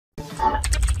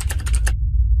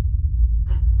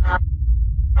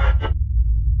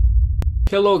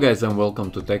Hello guys and welcome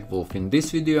to TechWolf. In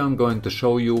this video I'm going to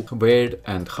show you where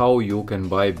and how you can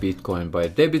buy Bitcoin by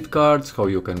debit cards, how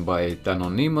you can buy it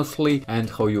anonymously and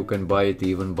how you can buy it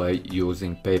even by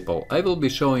using PayPal. I will be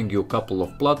showing you a couple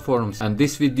of platforms and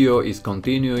this video is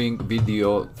continuing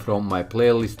video from my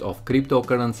playlist of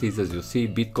cryptocurrencies, as you see,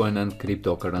 Bitcoin and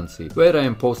cryptocurrency, where I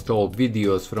am post old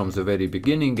videos from the very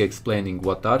beginning explaining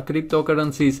what are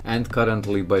cryptocurrencies, and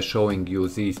currently by showing you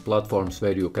these platforms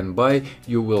where you can buy,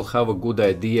 you will have a good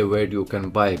idea where you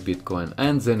can buy Bitcoin.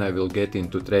 And then I will get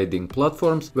into trading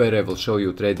platforms where I will show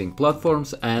you trading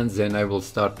platforms, and then I will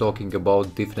start talking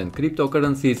about different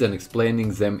cryptocurrencies and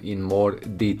explaining them in more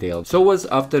detail. So as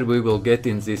after we will get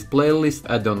in this playlist,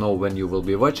 I don't know when you will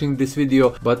be watching this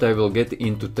video, but I will get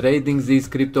into trading these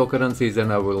cryptocurrencies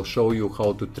and I will show you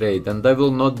how to trade. And I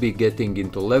will not be getting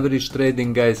into leverage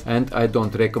trading, guys, and I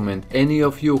don't recommend any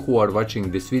of you who are watching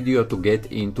this video to get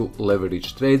into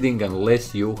leverage trading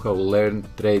unless you have learned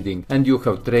trading and you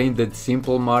have traded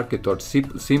simple market or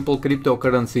simple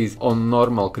cryptocurrencies on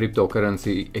normal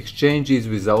cryptocurrency exchanges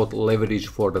without leverage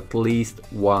for at least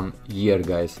 1 year,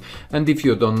 guys. And if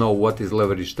you don't know what is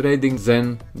leverage trading,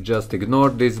 then just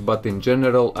ignore this, but in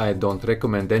general I don't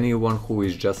recommend anyone who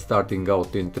is just starting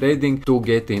out in trading to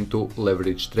get into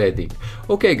leverage trading.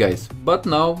 Okay guys, but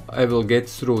now I will get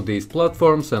through these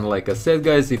platforms, and like I said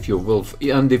guys, if you will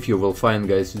find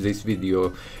guys this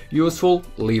video useful,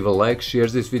 leave a like, share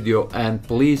this video, and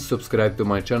please subscribe to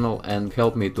my channel and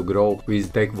help me to grow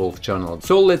with TechWolf channel.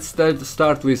 So let's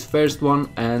start with first one,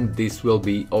 and this will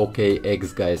be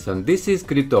OKX, guys. And this is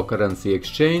cryptocurrency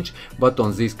exchange, but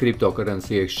on this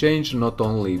cryptocurrency exchange not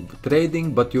only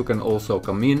trading, but you can also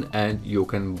come in and you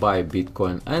can buy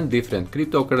Bitcoin and different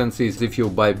cryptocurrencies. If you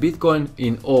buy Bitcoin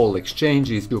in all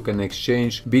exchanges, you can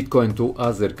exchange Bitcoin to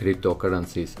other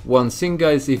cryptocurrencies. One thing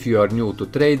guys, if you are new to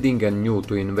trading and new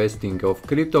to investing of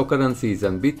cryptocurrencies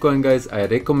and Bitcoin, guys, I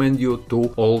recommend you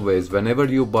to always, whenever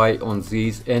you buy on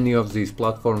any of these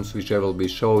platforms which I will be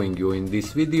showing you in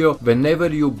this video, whenever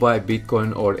you buy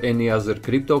Bitcoin or any other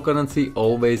cryptocurrency,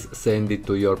 always send it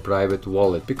to your private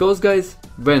wallet. Because guys,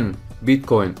 when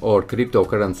Bitcoin or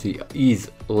cryptocurrency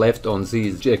is left on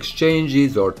these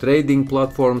exchanges or trading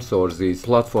platforms or these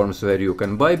platforms where you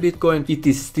can buy Bitcoin, it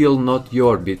is still not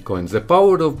your Bitcoin. The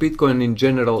power of Bitcoin in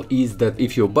general is that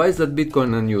if you buy that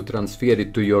Bitcoin and you transfer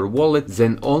it to your wallet,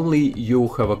 then only you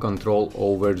have a control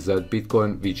over that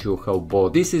Bitcoin which you have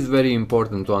bought. This is very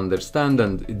important to understand,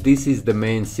 and this is the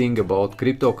main thing about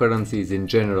cryptocurrencies in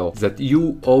general, that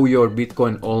you owe your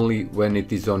Bitcoin only when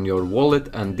it is on your wallet,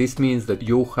 and this means that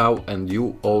you have and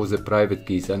you owe the private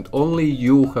keys, and only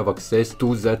you have access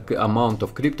to that amount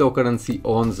of cryptocurrency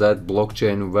on that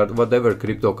blockchain, whatever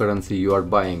cryptocurrency you are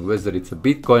buying, whether it's a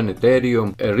Bitcoin,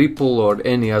 Ethereum, a Ripple or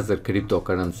any other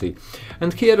cryptocurrency.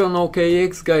 And here on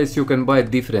OKX, guys, you can buy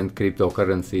different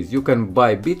cryptocurrencies. You can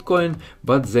buy Bitcoin,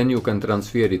 but then you can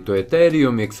transfer it to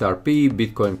Ethereum, XRP,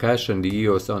 Bitcoin Cash and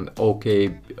EOS on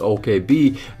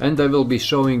OKB, and I will be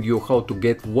showing you how to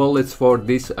get wallets for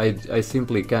this. I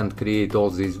simply can't create all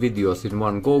these videos in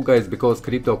one go, guys, because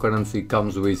cryptocurrency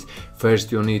comes with,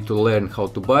 first you need to learn how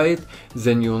to buy it,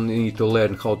 then you need to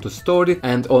learn how to store it,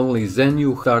 and only then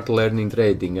you start learning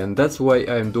trading. And that's why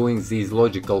I'm doing these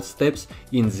logical steps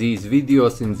in these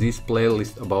videos, in this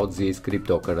playlist about these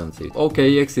cryptocurrencies.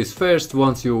 OKX is first.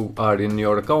 Once you are in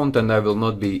your account, and I will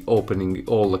not be opening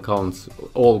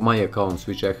all my accounts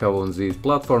which I have on these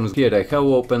platforms. Here I have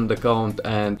opened account,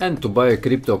 and to buy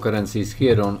cryptocurrencies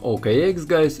here on OKX,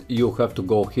 guys, you have to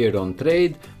go here on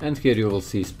trade, and here you will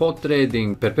see spot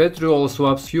trading, perpetual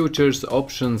swaps, futures,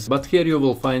 options, but here you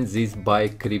will find this buy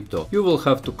crypto. You will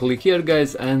have to click here,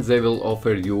 guys, and they will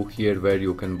offer you here where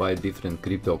you can buy different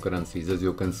cryptocurrencies. As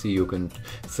you can see, you can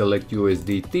select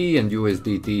USDT, and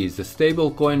USDT is a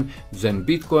stable coin, then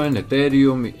Bitcoin,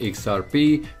 Ethereum,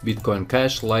 XRP, Bitcoin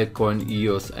Cash, Litecoin,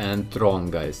 EOS and Tron,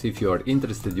 guys. If you are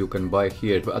interested, you can buy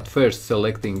here. At first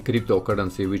selecting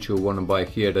cryptocurrency which you want to buy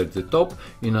here at the top,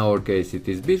 in our case it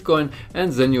is Bitcoin,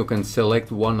 and then you can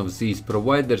select one of these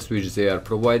providers which they are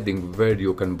providing where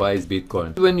you can buy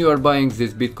Bitcoin. When you are buying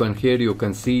this Bitcoin, here you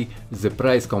can see the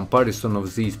price comparison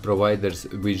of these providers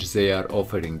which they are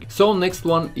offering. So next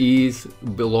one is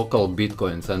the local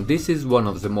Bitcoins, and this is one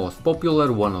of the most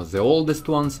popular, one of the oldest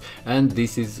ones, and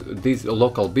these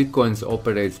local Bitcoins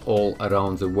operates all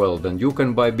around the world, and you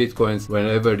can buy Bitcoins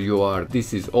whenever you are.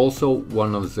 This is also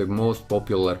one of the most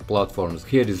popular platforms.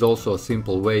 Here is also a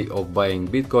simple way of buying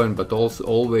Bitcoin, but also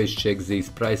always check these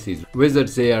prices. whether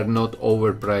they are not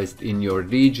overpriced in your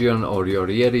region or your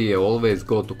area. Always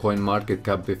go to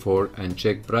CoinMarketCap before and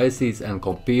check prices and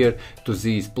compare to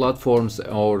these platforms,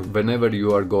 or whenever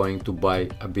you are going to buy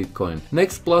a Bitcoin.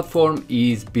 Next platform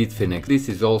is Bitfinex. This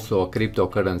is also a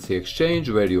cryptocurrency exchange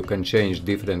where you can change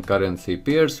different currency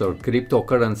pairs or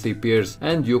cryptocurrency pairs,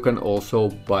 and you can also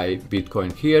buy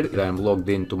Bitcoin here. I am logged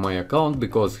into my account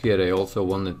because here I also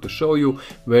wanted to show you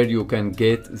where you can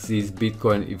get this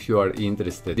Bitcoin if you are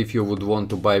interested. If you would want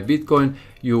to buy Bitcoin,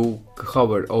 you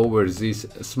hover over this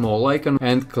small icon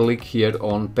and click here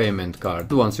on payment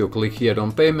card. Once you click here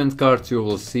on payment cards, you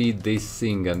will see this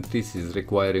thing, and this is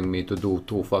requiring me to do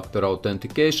two-factor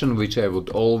authentication, which I would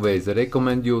always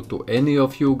recommend you to any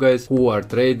of you guys who are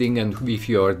trading, and if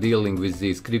you are dealing with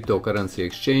these cryptocurrency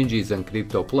exchanges and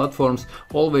crypto platforms,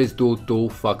 always do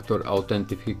two-factor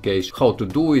authentication. How to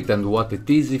do it and what it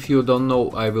is, if you don't know,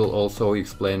 I will also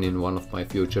explain in one of my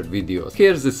future videos.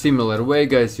 Here's a similar way,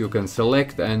 guys. You can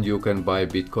select and you can buy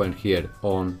Bitcoin here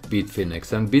on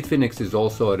Bitfinex, and Bitfinex is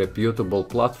also a reputable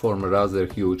platform, a rather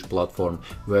huge platform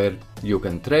where you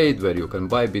can trade, where you can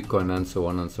buy Bitcoin, and so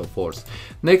on and so forth.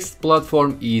 Next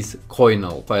platform is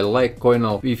Coinal. If I like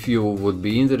Coinal, if you would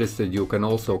be interested, you can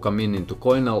also come into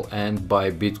Coinal and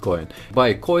buy Bitcoin.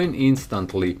 Buy coin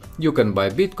instantly. You can buy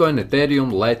Bitcoin,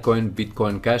 Ethereum, Litecoin,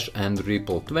 Bitcoin Cash and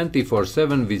Ripple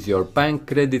 24/7 with your bank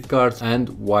credit cards and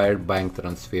wire bank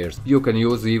transfers. You can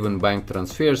use even bank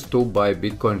transfers to buy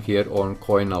Bitcoin here on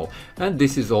Coinal, and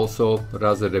this is also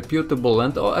rather reputable,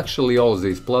 and actually all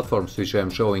these platforms which I am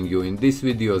showing you in this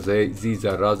video, these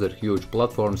are rather huge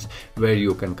platforms where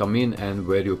you can come in and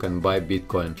where you can buy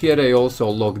Bitcoin. Here I also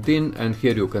logged in, and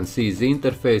here you can see the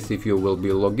interface. If you will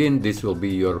be logged in, this will be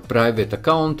your private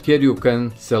account. Here you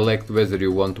can select whether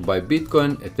you want to buy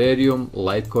Bitcoin, Ethereum,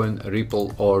 Litecoin,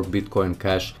 Ripple or Bitcoin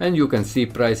Cash, and you can see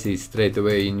prices straight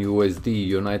away in USD,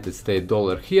 United States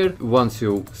dollar here. Once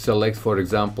you select, for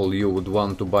example, you would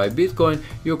want to buy Bitcoin,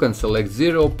 you can select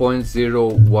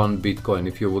 0.01 Bitcoin.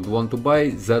 If you would want to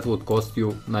buy, that would cost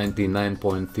you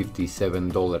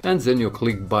 $99.57, and then you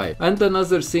click buy. And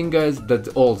another thing, guys, that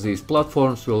all these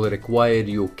platforms will require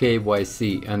you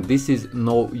KYC, and this is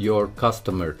know your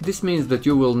customer. This means that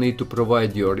you will need to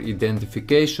provide your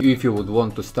identification if you would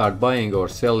want to start buying or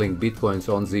selling Bitcoins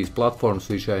on these platforms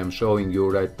which I am showing you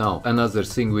right now. Another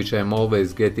thing which I am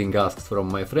always getting asked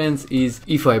from my friends is,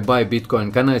 if I buy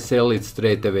Bitcoin, can I sell it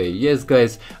straight away? Yes,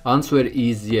 guys, answer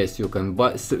is yes. You can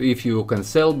buy, if you can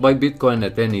sell by Bitcoin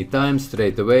at any time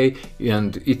straight away,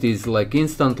 and it is like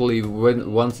instantly.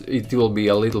 Once it will be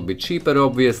a little bit cheaper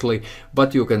obviously,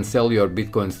 but you can sell your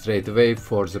Bitcoin straight away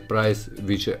for the price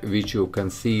which you can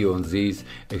see on these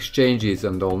exchanges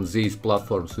and on these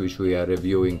platforms which we are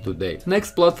reviewing today.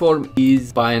 Next platform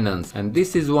is Binance, and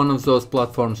this is one of those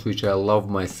platforms which I love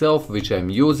myself, which I'm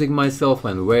using myself,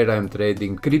 and where I'm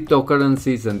trading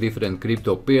cryptocurrencies and different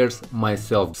crypto pairs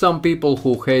myself. Some people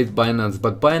who hate Binance,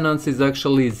 but Binance is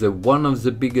actually one of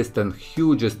the biggest and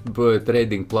hugest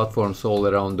trading platforms all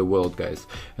around the world, guys,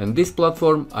 and this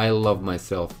platform I love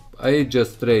myself. I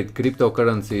just trade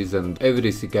cryptocurrencies and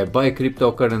everything. I buy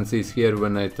cryptocurrencies here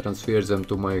when I transfer them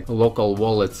to my local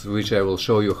wallets, which I will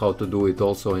show you how to do it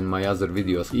also in my other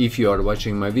videos. If you are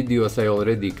watching my videos, I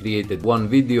already created one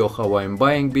video how I am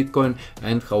buying Bitcoin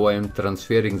and how I am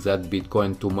transferring that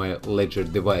Bitcoin to my Ledger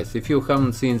device. If you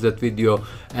haven't seen that video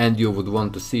and you would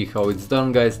want to see how it's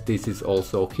done, guys, this is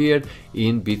also here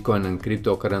in Bitcoin and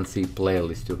cryptocurrency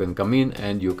playlist. You can come in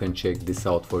and you can check this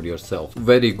out for yourself.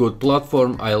 Very good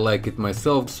platform. I like it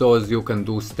myself. So as you can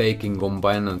do staking on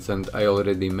Binance, and I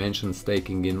already mentioned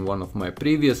staking in one of my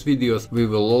previous videos. We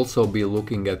will also be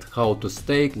looking at how to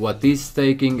stake, what is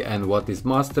staking and what is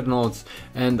masternodes,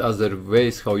 and other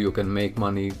ways how you can make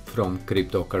money from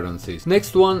cryptocurrencies.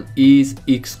 Next one is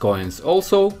Xcoins,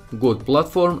 also good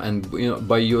platform, and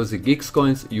by using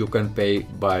Xcoins you can pay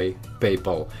by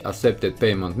PayPal. Accepted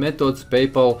payment methods: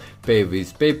 PayPal, pay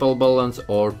with PayPal balance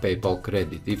or PayPal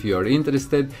credit. If you are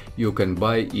interested, you can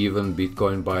buy even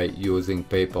Bitcoin by using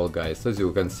PayPal, guys. As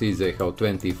you can see, they have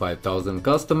 25,000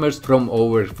 customers from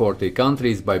over 40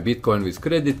 countries. Buy Bitcoin with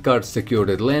credit card.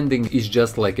 Secured lending is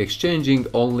just like exchanging,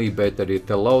 only better. It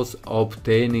allows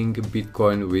obtaining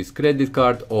Bitcoin with credit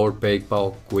card or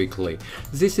PayPal quickly.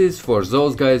 This is for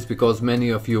those guys, because many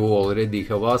of you already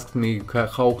have asked me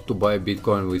how to buy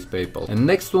Bitcoin with PayPal. And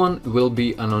next one will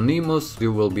be Anonymous.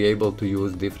 You will be able to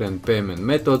use different payment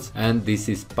methods, and this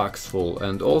is Paxful,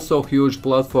 and also huge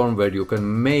platform platform where you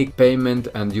can make payment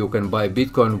and you can buy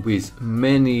Bitcoin with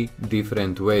many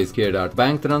different ways. Here are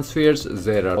bank transfers,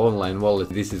 there are online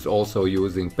wallets. This is also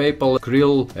using PayPal,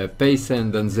 Krill,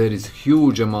 Paysend, and there is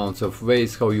huge amounts of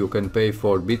ways how you can pay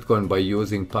for Bitcoin by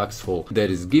using Paxful.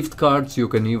 There is gift cards, you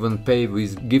can even pay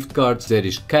with gift cards. There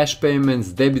is cash payments,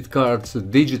 debit cards,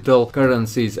 digital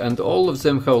currencies, and all of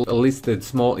them have listed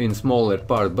in smaller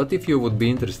part. But if you would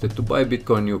be interested to buy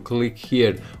Bitcoin, you click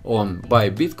here on buy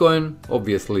Bitcoin.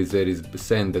 Obviously there is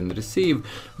send and receive,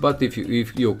 but if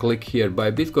you click here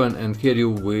buy Bitcoin, and here you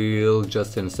will,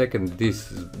 just in a second,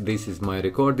 this is my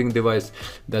recording device,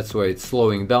 that's why it's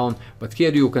slowing down, but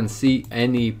here you can see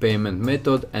any payment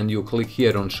method, and you click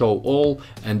here on show all,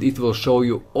 and it will show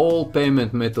you all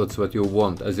payment methods what you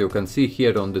want. As you can see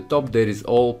here on the top, there is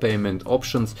all payment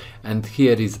options, and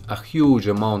here is a huge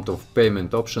amount of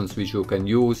payment options which you can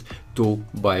use to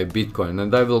buy Bitcoin,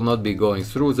 and I will not be going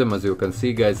through them. As you can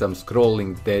see, guys, I'm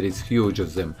scrolling, there is huge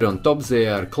of them. On top they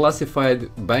are classified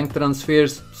bank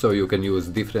transfers, so you can use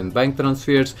different bank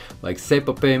transfers like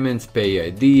SEPA payments,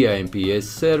 PayID, IMPS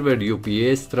server,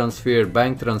 UPS transfer,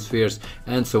 bank transfers,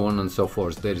 and so on and so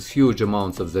forth. There is huge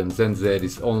amounts of them. Then there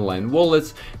is online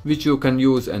wallets which you can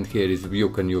use, and here is you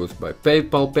can use by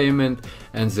PayPal payment,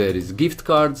 and there is gift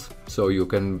cards, so you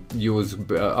can use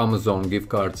Amazon gift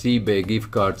cards, eBay gift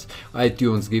cards,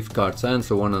 iTunes gift cards, and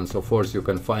so on and so forth. You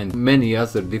can find many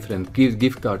other different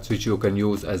gift cards which you can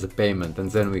use as a payment.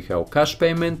 And then we have cash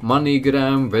payment,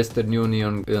 MoneyGram, Western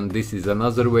Union, and this is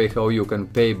another way how you can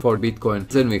pay for Bitcoin.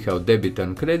 Then we have debit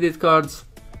and credit cards.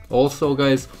 Also,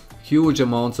 guys, huge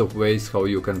amounts of ways how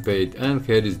you can pay it. And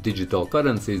here is digital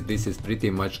currencies. This is pretty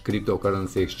much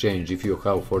cryptocurrency exchange. If you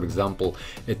have, for example,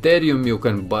 Ethereum, you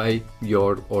can buy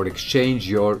or exchange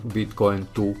your Bitcoin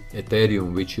to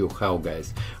Ethereum which you have,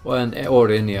 guys,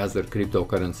 or any other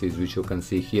cryptocurrencies which you can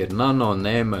see here, Nano,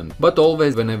 NEM. But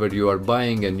always whenever you are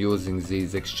buying and using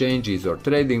these exchanges or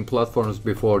trading platforms,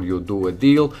 before you do a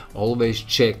deal, always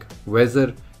check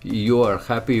whether you are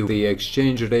happy with the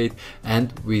exchange rate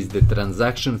and with the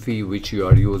transaction fee which you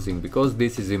are using, because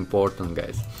this is important,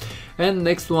 guys. And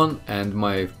next one, and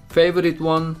my favorite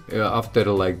one after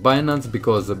like Binance,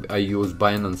 because I use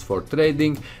Binance for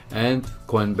trading and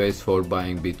Coinbase for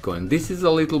buying Bitcoin. This is a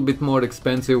little bit more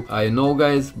expensive, I know,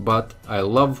 guys, but I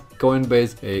love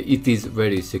Coinbase. It is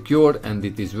very secure and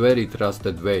it is very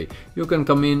trusted way. You can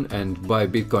come in and buy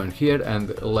Bitcoin here,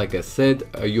 and like I said,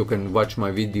 you can watch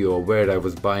my video where I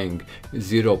was buying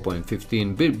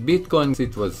 0.15 Bitcoin.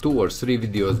 It was 2 or 3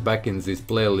 videos back in this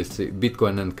playlist,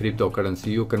 Bitcoin and cryptocurrency.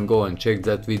 You can go and check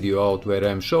that video out where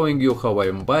I'm showing you how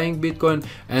I'm buying Bitcoin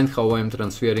and how I'm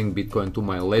transferring Bitcoin to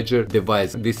my Ledger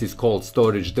device. This is called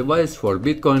storage device for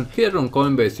Bitcoin. Here on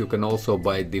Coinbase you can also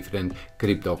buy different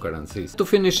cryptocurrencies. To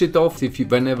finish it off,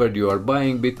 whenever you are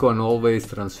buying Bitcoin, always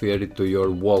transfer it to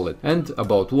your wallet. And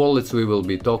about wallets we will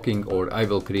be talking, or I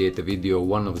will create a video,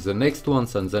 one of the next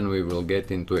ones, and then we will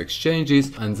get into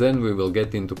exchanges, and then we will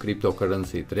get into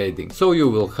cryptocurrency trading. So you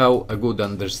will have a good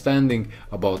understanding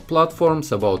about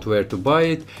platforms, about where to buy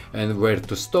it and where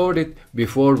to store it,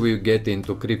 before we get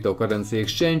into cryptocurrency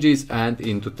exchanges and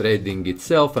into trading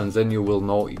itself, and then you will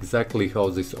know exactly how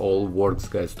this all works,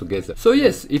 guys, together. So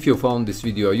yes, if you found this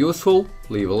video useful,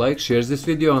 leave a like, share this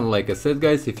video, and like I said,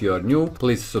 guys, if you are new,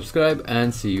 please subscribe,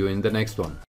 and see you in the next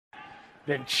one.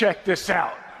 Then check this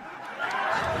out.